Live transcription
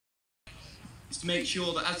is to make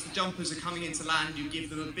sure that as the jumpers are coming into land, you give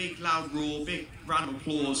them a big loud roar, big round of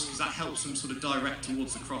applause, because that helps them sort of direct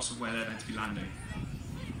towards the cross of where they're meant to be landing.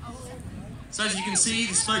 So as you can see,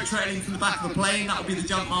 the smoke trailing from the back of the plane, that will be the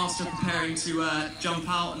jump master preparing to jump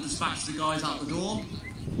out and dispatch the guys out the door.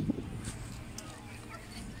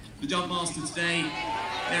 The jump master today,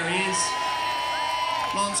 there he is,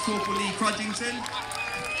 Lance Corporal Lee Crudgington.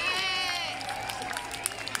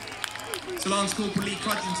 So Lance Corporal Lee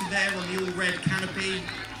Crudgington there on the all-red canopy.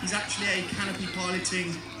 He's actually a canopy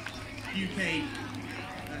piloting UK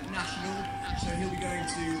national, so he'll be going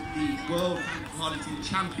to the World Piloting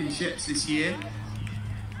Championships this year.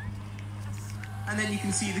 And then you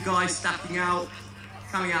can see the guys stacking out,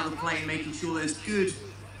 coming out of the plane, making sure there's good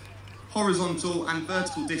horizontal and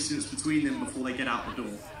vertical distance between them before they get out the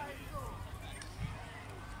door.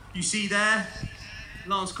 You see there,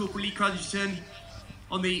 Lance Corporal Lee Crudgington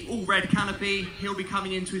on the all-red canopy. He'll be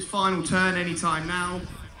coming into his final turn anytime now.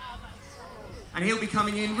 And he'll be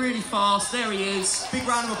coming in really fast. There he is. Big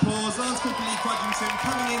round of applause. Lance Corporal Lee Crudgington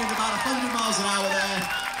coming in at about 100 miles an hour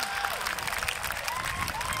there.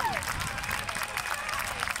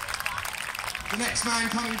 The next man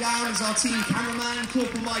coming down is our team cameraman,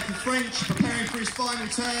 Corporal Michael French, preparing for his final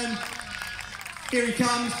turn. Here he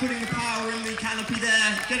comes, putting the power in the canopy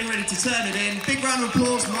there, getting ready to turn it in. Big round of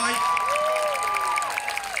applause, Mike.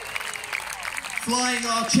 Flying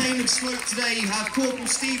our chain of smoke today, you have Corporal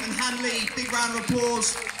Stephen Hanley. Big round of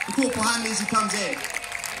applause for Corporal Hanley as he comes in.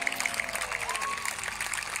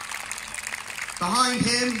 Behind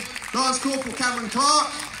him, Lance Corporal Cameron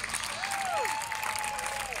Clark.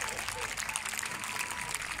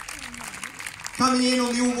 Coming in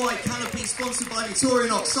on the all-white canopy, sponsored by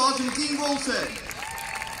Victorinox, Sergeant Dean Walton.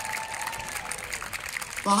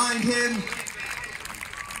 Behind him,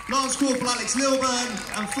 Lance Corporal Alex Lilburn,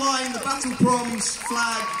 and flying the Battle Proms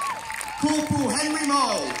flag, Corporal Henry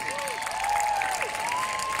Mole.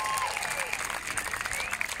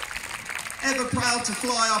 Ever proud to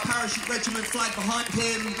fly our parachute regiment flag behind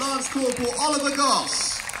him, Lance Corporal Oliver Goss.